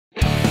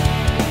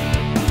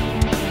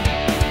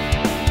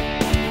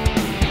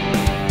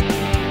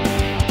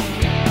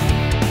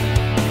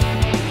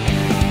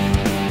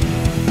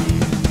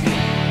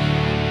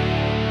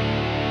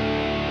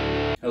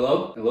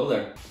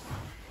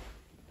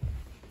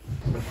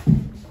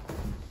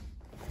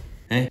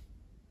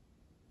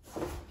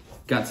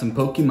got some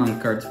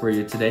Pokemon cards for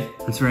you today.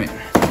 That's right.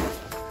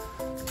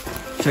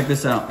 Check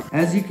this out.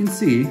 As you can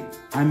see,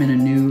 I'm in a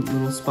new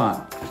little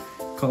spot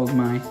called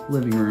my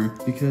living room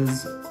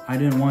because I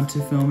didn't want to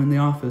film in the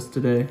office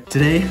today.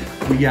 Today,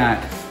 we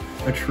got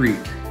a treat.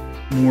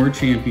 More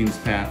Champions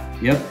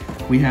Path. Yep,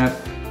 we have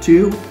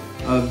 2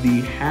 of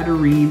the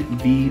Hatterene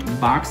V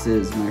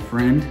boxes, my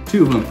friend.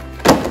 2 of them.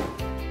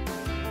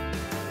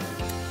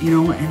 You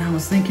know, and I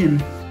was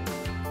thinking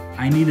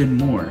I needed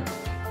more.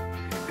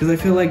 Because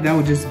I feel like that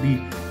would just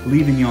be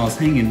leaving y'all's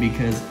hanging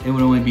because it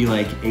would only be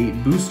like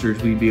 8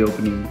 boosters we'd be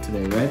opening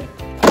today,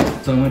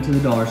 right? So I went to the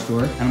dollar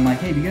store and I'm like,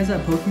 hey, do you guys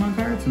have Pokemon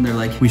cards? And they're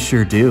like, we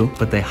sure do,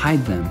 but they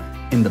hide them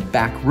in the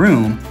back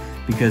room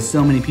because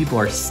so many people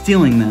are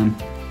stealing them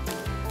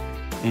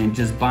and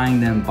just buying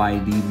them by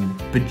the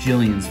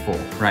bajillions full,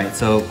 right?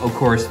 So of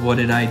course, what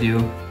did I do?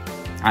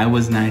 I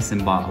was nice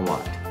and bought a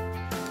lot.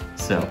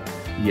 So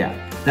yeah,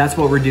 that's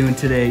what we're doing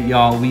today,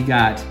 y'all. We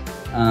got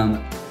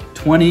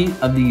 20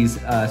 of these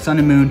Sun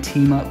and Moon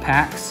team up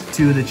packs,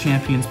 2 of the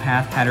Champions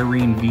Path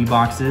Hatterene V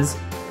boxes,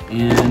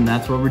 and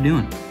that's what we're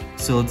doing.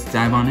 So let's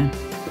dive on in.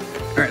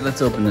 All right,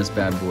 let's open this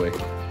bad boy.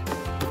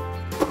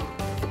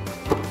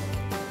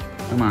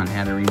 Come on,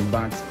 Hatterene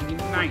box, be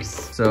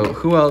nice. So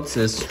who else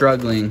is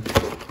struggling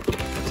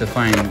to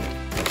find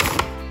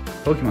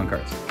Pokemon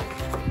cards?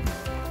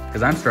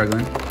 Because I'm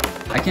struggling.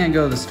 I can't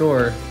go to the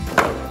store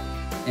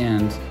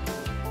and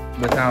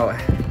without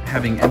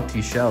having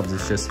empty shelves.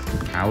 It's just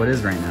how it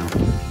is right now.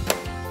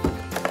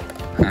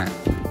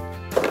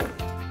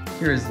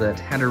 Here's that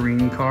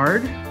Hatterene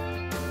card.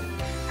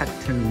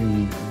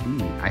 Hatterene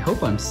V. I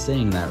hope I'm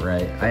saying that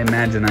right. I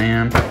imagine I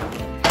am.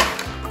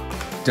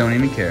 Don't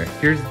even care.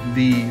 Here's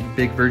the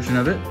big version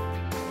of it.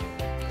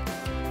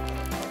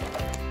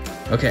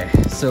 Okay,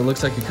 so it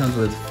looks like it comes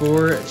with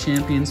 4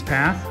 Champions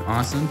Path.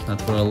 Awesome,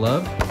 that's what I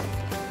love.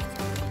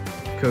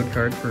 Code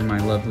card for my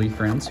lovely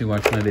friends who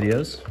watch my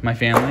videos. My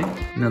family,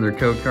 another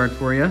code card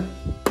for you.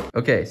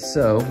 Okay,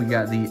 so we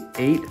got the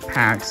 8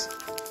 packs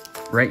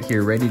right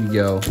here, ready to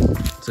go.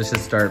 So let's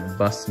just start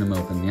busting them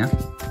open, yeah?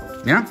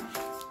 Yeah?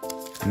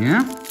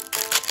 Yeah?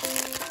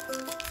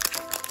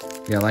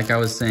 Yeah, like I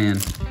was saying,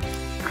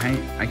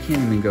 I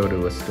can't even go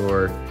to a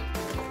store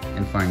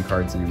and find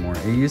cards anymore.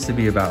 It used to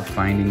be about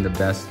finding the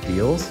best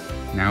deals.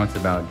 Now it's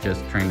about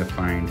just trying to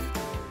find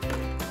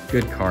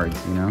good cards,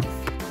 you know?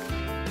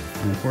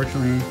 And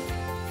unfortunately,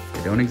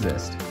 they don't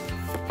exist.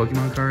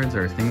 Pokemon cards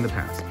are a thing of the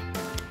past.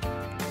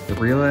 The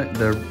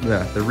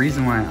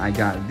reason why I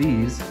got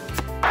these.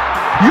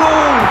 Yo!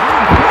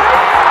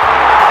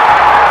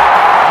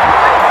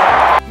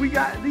 We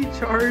got the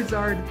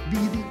Charizard V,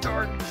 the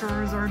Dark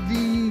Charizard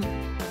V.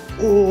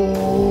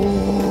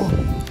 Oh!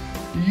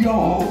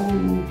 Yo!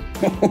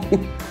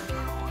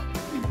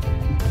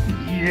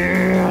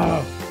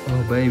 Yeah!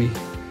 Oh, baby.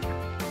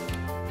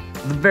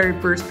 The very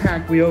first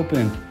pack we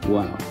opened.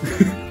 Wow.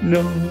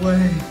 No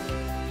way.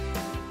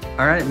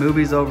 All right,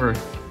 movie's over.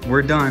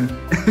 We're done.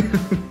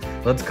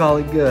 Let's call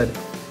it good.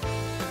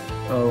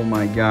 Oh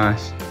my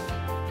gosh.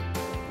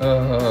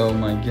 Oh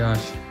my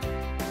gosh.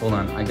 Hold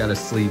on, I gotta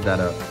sleeve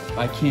that up.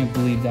 I can't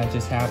believe that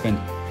just happened.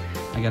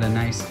 I got a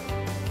nice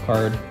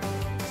card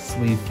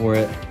sleeve for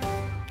it.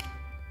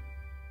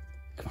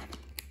 Come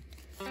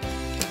on.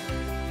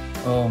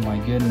 Oh my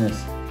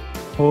goodness.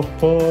 Ho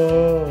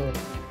ho.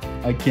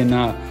 I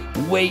cannot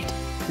wait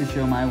to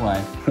show my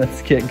wife.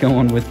 Let's get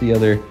going with the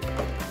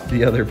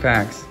other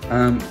packs.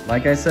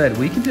 Like I said,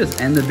 we can just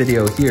end the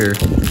video here.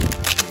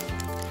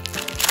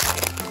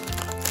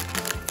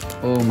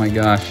 Oh my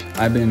gosh,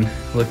 I've been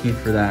looking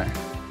for that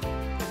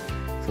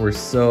for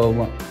so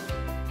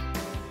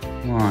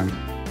long.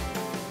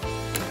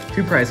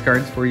 2 prize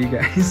cards for you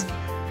guys.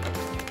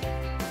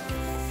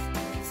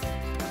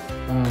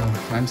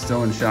 Oh, I'm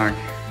still in shock.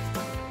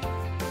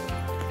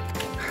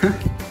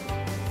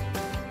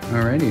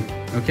 Alrighty,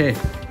 okay.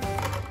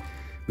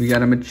 We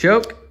got a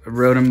Machoke, a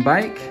Rotom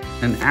Bike,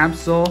 an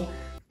Absol,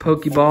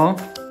 Pokeball,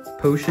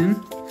 Potion,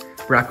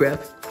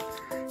 Rockruff,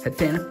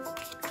 Hatana,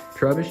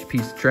 Trubbish,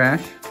 Piece of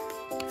Trash,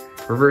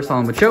 Reverse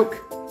Hollow Machoke,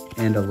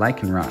 and a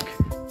Lycanroc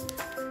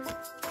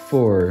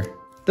for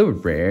the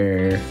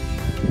rare.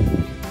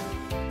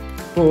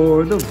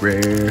 For the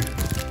rare.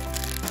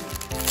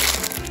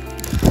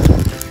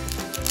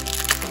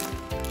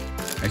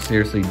 I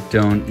seriously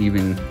don't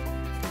even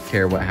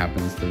care what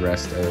happens the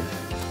rest of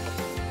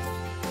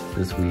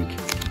this week.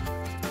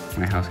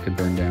 My house could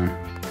burn down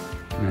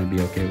and I'd be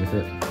okay with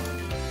it.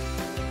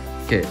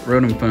 Okay,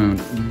 Rotom Phone,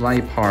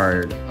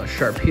 Liepard, a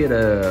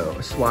Sharpedo,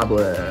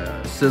 Swablu,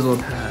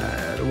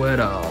 Sizzlepad,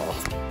 Weddle,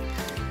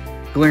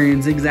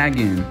 Galarian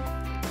Zigzagoon,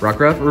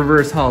 Rockruff,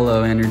 Reverse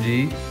Hollow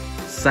Energy,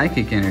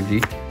 Psychic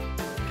Energy,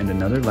 and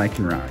another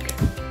Lycanroc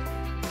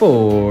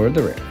for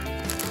the rare.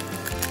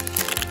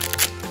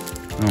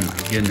 Oh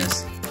my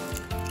goodness.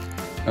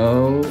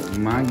 Oh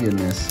my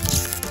goodness.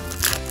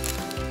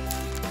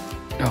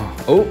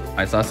 Oh,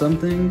 I saw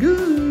something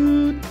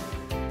good.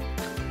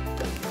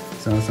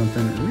 Saw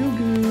something real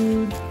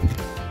good.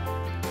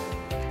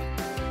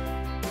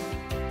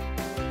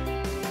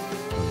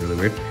 That was really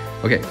weird.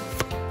 Okay,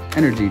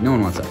 Energy, no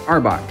one wants that.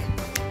 Arbok.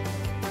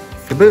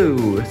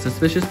 Kaboo,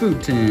 Suspicious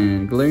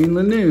Bootin, Glaring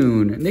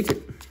Lanoon,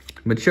 Nickit,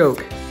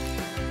 Machoke,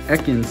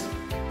 Ekans,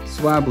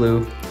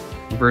 Swablu,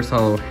 Reverse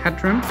Hollow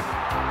Hatrim,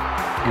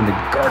 and the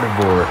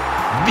Gardevoir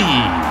V.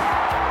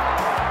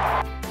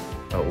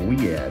 Oh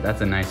yeah,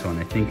 that's a nice one.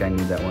 I think I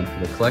need that one for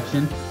the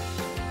collection.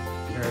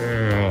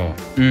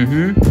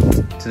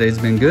 Today's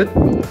been good.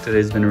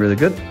 Today's been really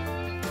good.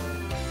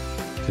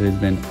 Today's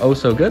been oh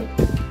so good.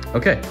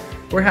 Okay,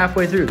 we're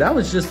halfway through. That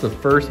was just the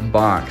first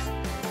box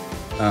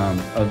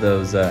of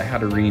those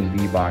Hatterene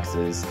V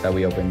boxes that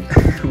we opened.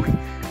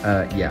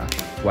 Yeah,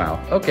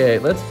 wow. Okay,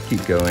 let's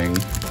keep going.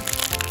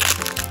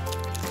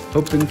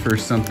 Hoping for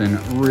something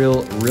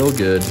real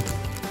good.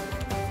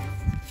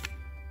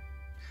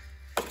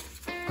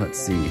 Let's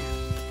see.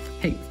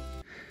 Hey,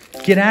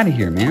 get out of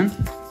here, man.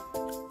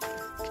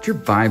 Get your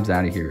vibes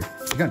out of here.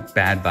 You got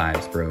bad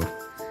vibes, bro.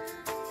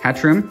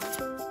 Hatrim,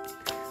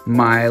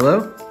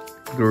 Milo,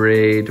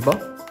 Great Ball,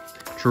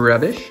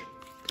 Trubbish,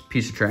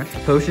 Piece of Trash,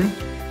 Potion,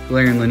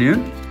 Glaring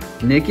Lanoon,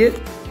 Nickit,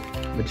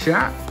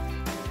 Machop,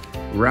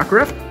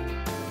 Rockruff,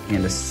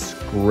 and a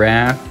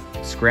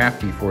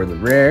Scrafty for the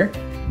rare.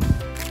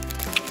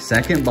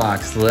 Second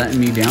box letting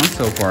me down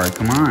so far.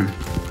 Come on.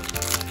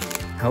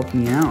 Help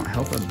me out.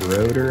 Help a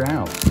broder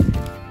out.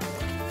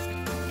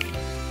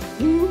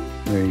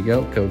 There you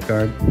go. Code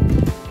card.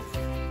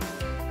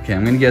 Okay,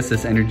 I'm going to guess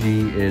this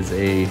energy is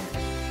a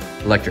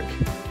electric.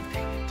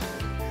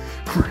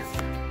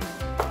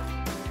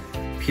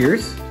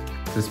 Pierce,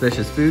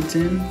 Suspicious Food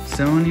Tin,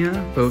 Sonia,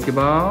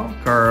 Pokeball,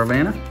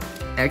 Carvanha,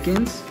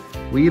 Ekans,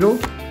 Weedle,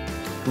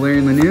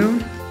 Glaring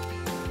Lanoon,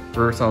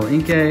 Versal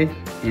Inkay,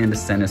 and a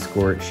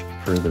Centiskorch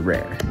for the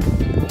rare.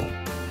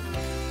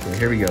 So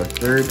here we go.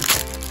 Third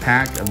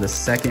pack of the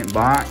second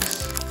box.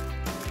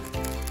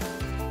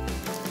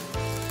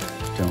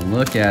 Don't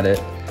look at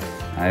it.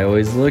 I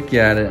always look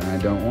at it, and I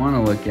don't want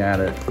to look at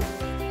it.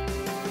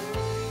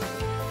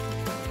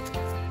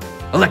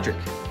 Electric.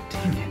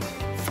 Dang it.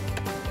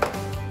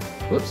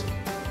 Whoops.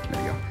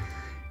 There you go.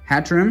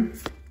 Hatrim,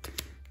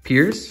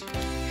 Pierce,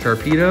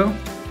 Sharpedo,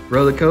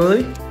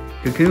 Roly-Coly,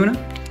 Kakuna,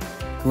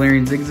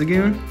 Galarian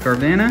Zigzagoon,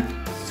 Carvanha,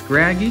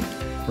 Scraggy,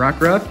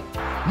 Rockruff.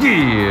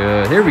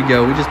 Yeah, there we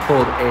go. We just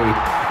pulled a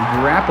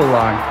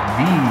Grapploct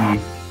V.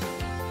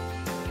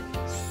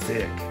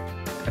 Sick.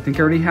 I think I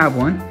already have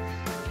one,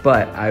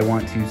 but I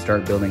want to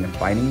start building a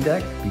fighting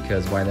deck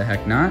because why the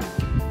heck not?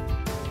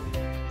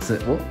 So,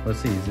 well, let's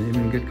see. Is it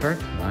even a good card?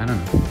 Well, I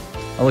don't know.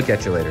 I'll look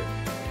at you later.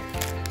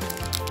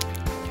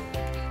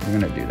 We're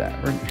gonna do that.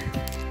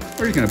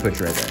 We're just gonna put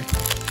you right there.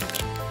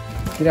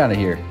 Get out of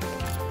here.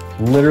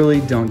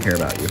 Literally don't care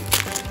about you.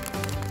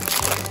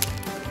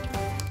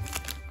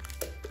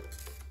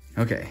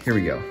 Okay, here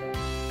we go.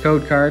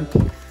 Code card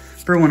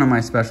for one of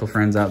my special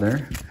friends out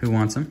there who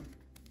wants them.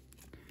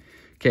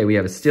 Okay, we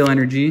have a Steel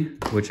Energy,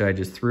 which I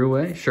just threw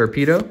away.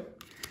 Sharpedo,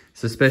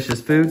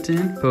 Suspicious Food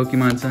Tin,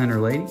 Pokemon Center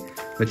Lady,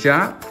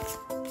 Machop,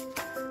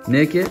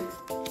 Nickit,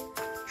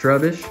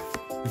 Trubbish,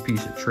 a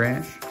piece of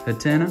trash,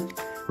 Hatena,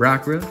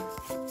 Rockruff,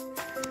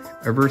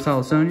 a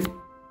Versal Sonia,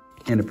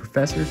 and a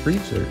Professor's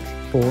Research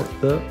for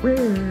the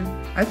rare.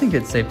 I think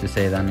it's safe to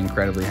say that I'm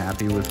incredibly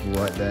happy with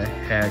what the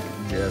heck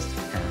just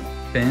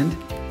happened.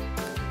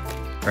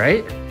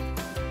 Right?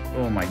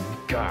 Oh my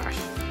gosh.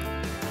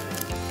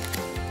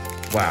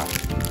 Wow.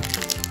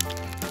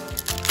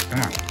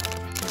 Come on.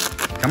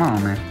 Come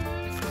on, man.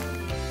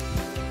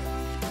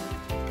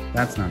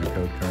 That's not a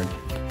code card.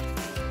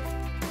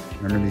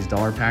 Remember these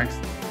dollar packs?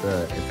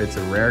 If it's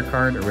a rare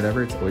card or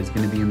whatever, it's always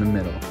going to be in the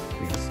middle.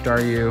 We can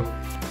Staryu,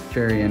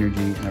 Fairy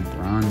Energy, and a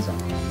Bronzong.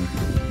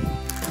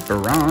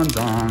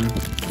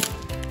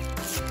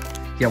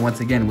 Yeah,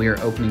 once again, we are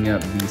opening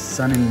up the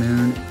Sun and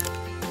Moon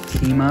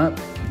Team Up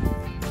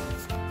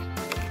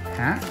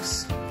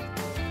packs.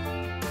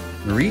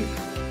 Mareep,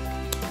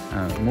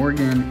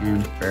 Morgan,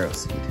 and Pharaoh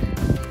Seed.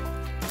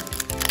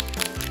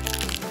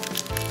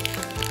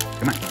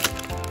 Come on.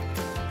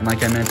 And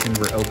like I mentioned,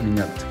 we're opening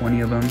up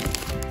 20 of them.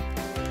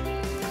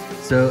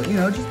 So, you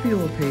know, just be a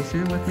little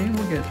patient with me.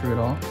 We'll get through it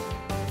all.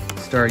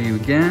 Staryu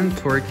again,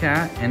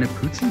 Torracat, and a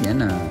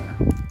Poochyena.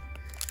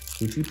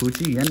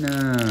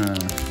 Poochyena.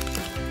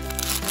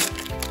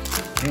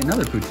 Hey,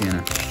 another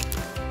Poochyena.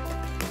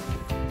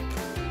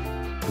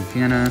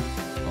 Poochyena.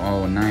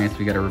 Oh, nice.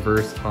 We got a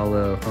reverse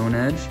hollow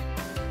Honedge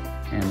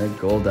and a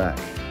Golduck.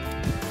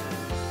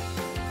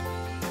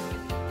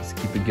 Let's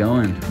keep it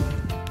going.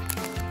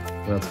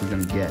 What else are we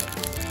gonna get?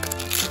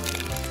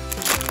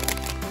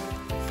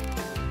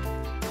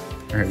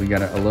 All right, we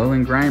got a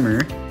Alolan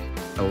Grimer,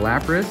 a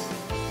Lapras,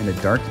 and a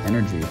Dark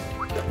Energy.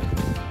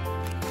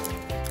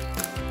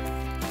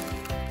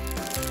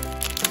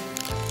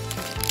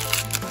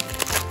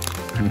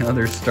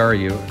 Another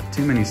Staryu.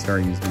 Too many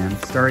Staryus, man.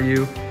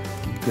 Staryu,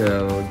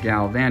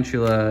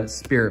 Galvantula,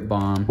 Spirit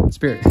Bomb. Wow.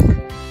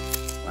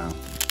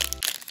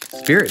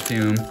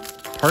 Spiritomb.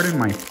 Pardon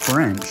my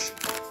French.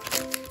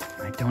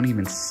 I don't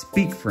even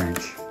speak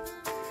French.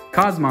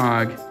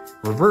 Cosmog,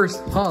 Reverse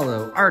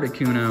Hollow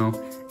Articuno,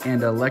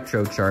 and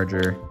Electro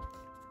Charger.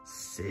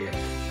 Sick.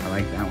 I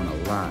like that one a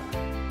lot.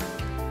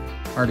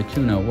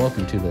 Articuno,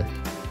 welcome to the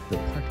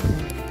party.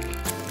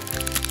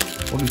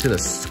 Welcome to the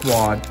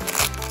squad.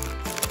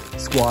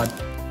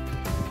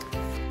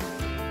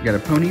 We got a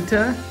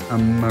Ponyta, a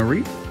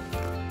Marie,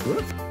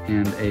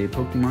 and a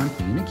Pokemon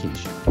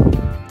Communication.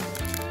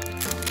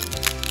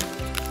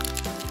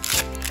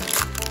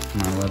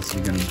 Come on, what else are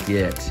we gonna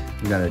get?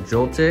 We got a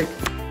Joltik,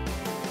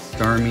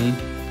 Starmie,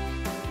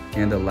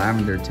 and a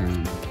Lavender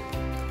Town.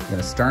 We got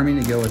a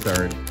Starmie to go with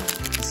our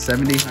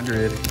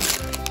 7000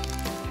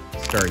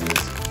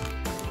 Stargies.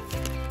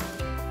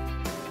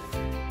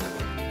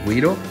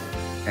 Weedle,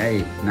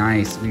 hey,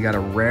 nice. We got a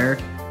rare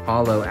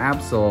Holo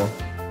Absol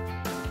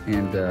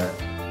and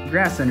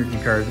Grass Energy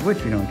cards,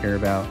 which we don't care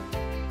about.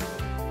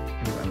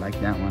 Ooh, I like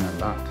that one a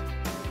lot.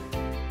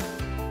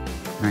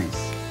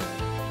 Nice.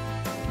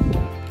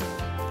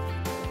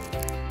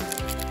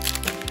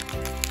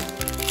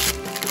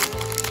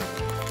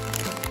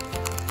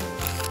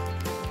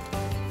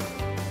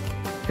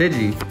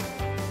 Pidgey.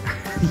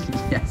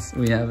 Yes,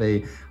 we have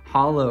a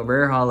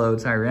rare holo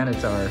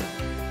Tyranitar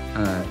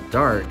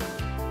Dark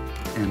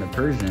and a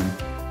Persian.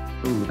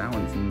 Ooh, that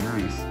one's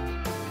nice.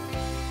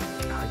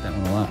 I like that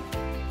one a lot.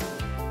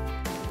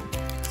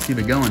 Let's keep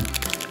it going.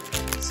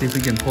 See if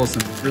we can pull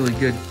some really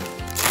good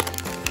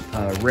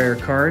rare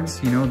cards,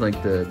 you know,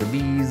 like the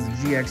Bs,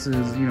 the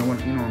GXs, you know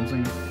what I'm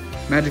saying?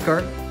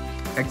 Magikarp,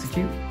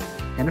 Execute,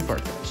 and a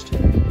Farfetch'd.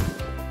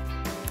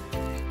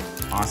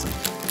 Awesome.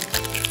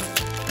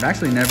 I've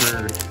actually I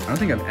don't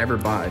think I've ever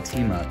bought a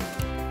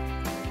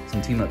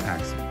some team up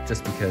packs,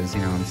 just because,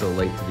 you know, I'm so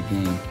late to the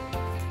game.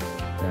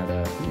 That,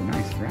 ooh,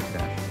 nice,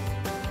 Rapidash.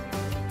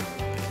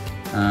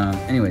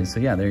 Anyways, so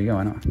yeah, there you go.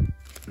 I don't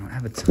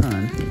have a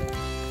ton,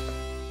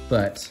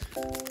 but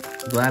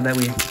glad that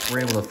we were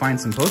able to find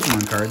some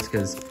Pokemon cards,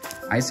 because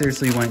I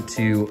seriously went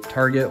to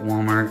Target,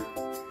 Walmart,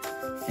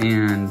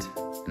 and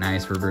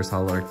nice reverse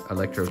holo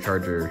electro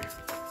charger.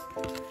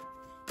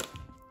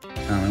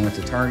 I went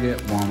to Target,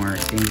 Walmart,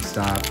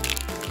 GameStop,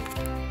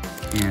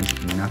 and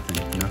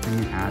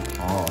nothing at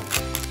all.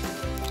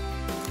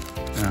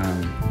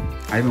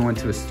 I even went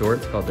to a store,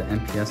 it's called the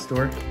MPS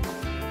store,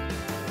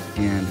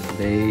 and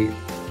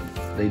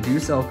they do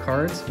sell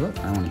cards. Whoop,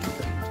 I want to keep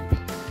that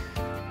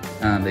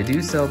one too. They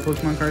do sell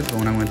Pokemon cards, but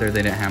when I went there,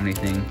 they didn't have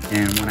anything.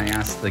 And when I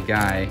asked the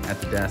guy at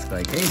the desk,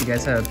 like, hey, do you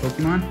guys have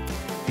Pokemon?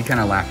 He kind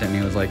of laughed at me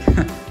and was like,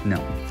 no.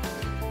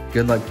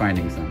 Good luck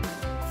finding some.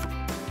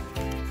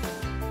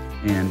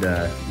 And,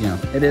 you know,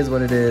 it is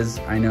what it is.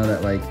 I know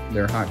that, like,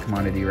 they're a hot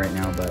commodity right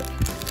now, but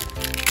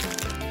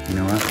you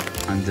know what?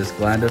 I'm just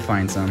glad to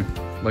find some.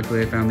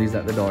 Luckily, I found these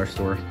at the dollar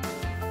store.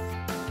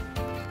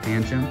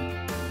 Pancham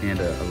and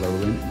a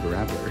Alolan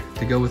Grappler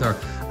to go with our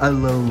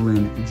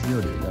Alolan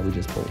Geodude that we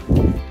just pulled.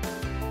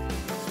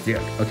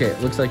 Yeah, okay,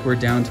 it looks like we're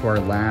down to our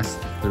last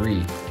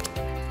 3.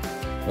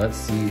 Let's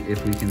see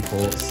if we can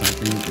pull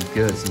something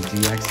good, some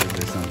GXs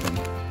or something.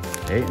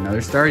 Hey,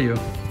 another Staryu.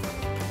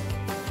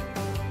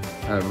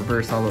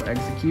 Reverse holo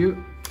Execute.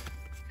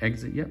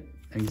 Yep,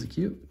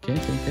 Execute. Okay.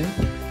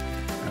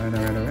 All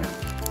right.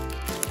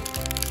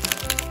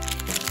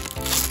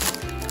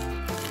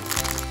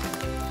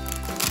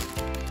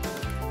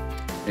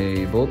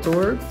 A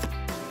Voltorb,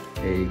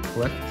 a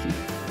Klefki,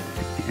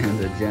 and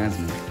a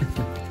Jasmine.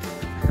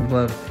 I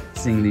love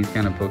seeing these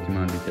kind of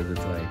Pokemon because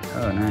it's like,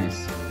 oh,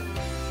 nice.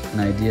 An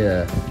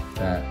idea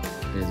that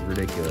is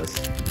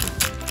ridiculous.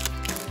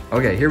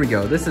 Okay, here we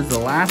go. This is the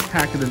last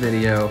pack of the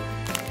video,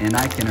 and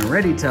I can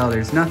already tell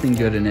there's nothing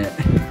good in it.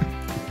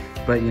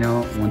 But, you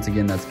know, once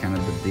again, that's kind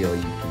of the deal.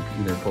 You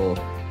can either pull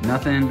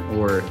nothing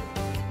or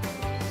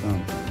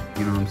something.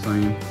 You know what I'm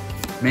saying?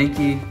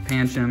 Mankey,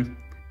 Pancham,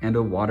 and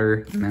a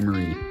Water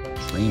Memory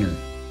Trainer.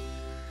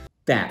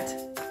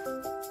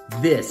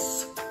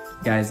 This.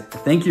 Guys,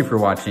 thank you for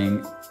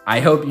watching. I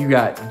hope you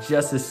got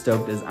just as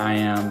stoked as I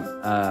am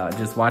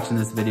just watching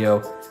this video,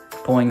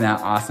 pulling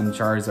that awesome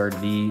Charizard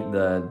V,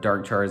 the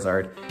Dark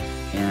Charizard.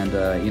 And,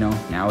 you know,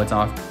 now it's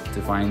off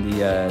to find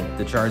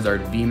the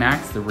Charizard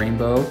VMAX, the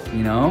Rainbow,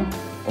 you know,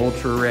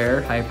 Ultra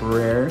Rare, Hyper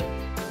Rare,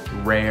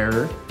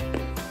 Rare.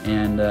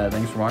 And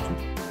thanks for watching.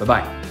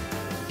 Bye-bye.